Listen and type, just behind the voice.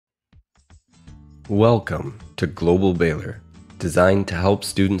Welcome to Global Baylor, designed to help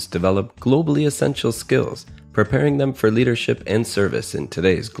students develop globally essential skills, preparing them for leadership and service in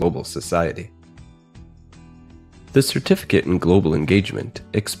today's global society. The Certificate in Global Engagement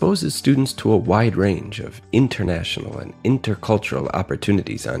exposes students to a wide range of international and intercultural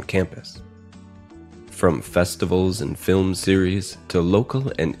opportunities on campus. From festivals and film series to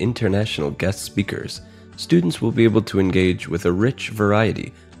local and international guest speakers, students will be able to engage with a rich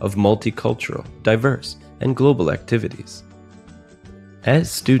variety of multicultural, diverse, and global activities.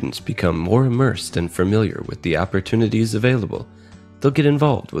 As students become more immersed and familiar with the opportunities available, they'll get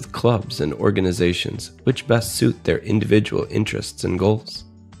involved with clubs and organizations which best suit their individual interests and goals.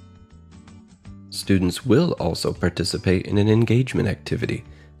 Students will also participate in an engagement activity,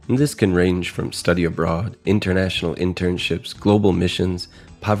 and this can range from study abroad, international internships, global missions,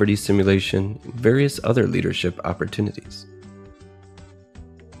 poverty simulation, and various other leadership opportunities.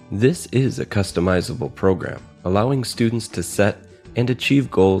 This is a customizable program, allowing students to set and achieve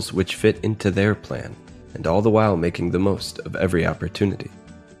goals which fit into their plan, and all the while making the most of every opportunity.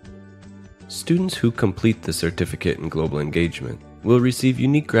 Students who complete the Certificate in Global Engagement will receive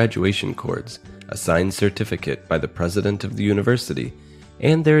unique graduation cords, a signed certificate by the president of the university,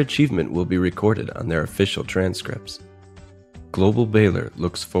 and their achievement will be recorded on their official transcripts. Global Baylor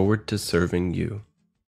looks forward to serving you.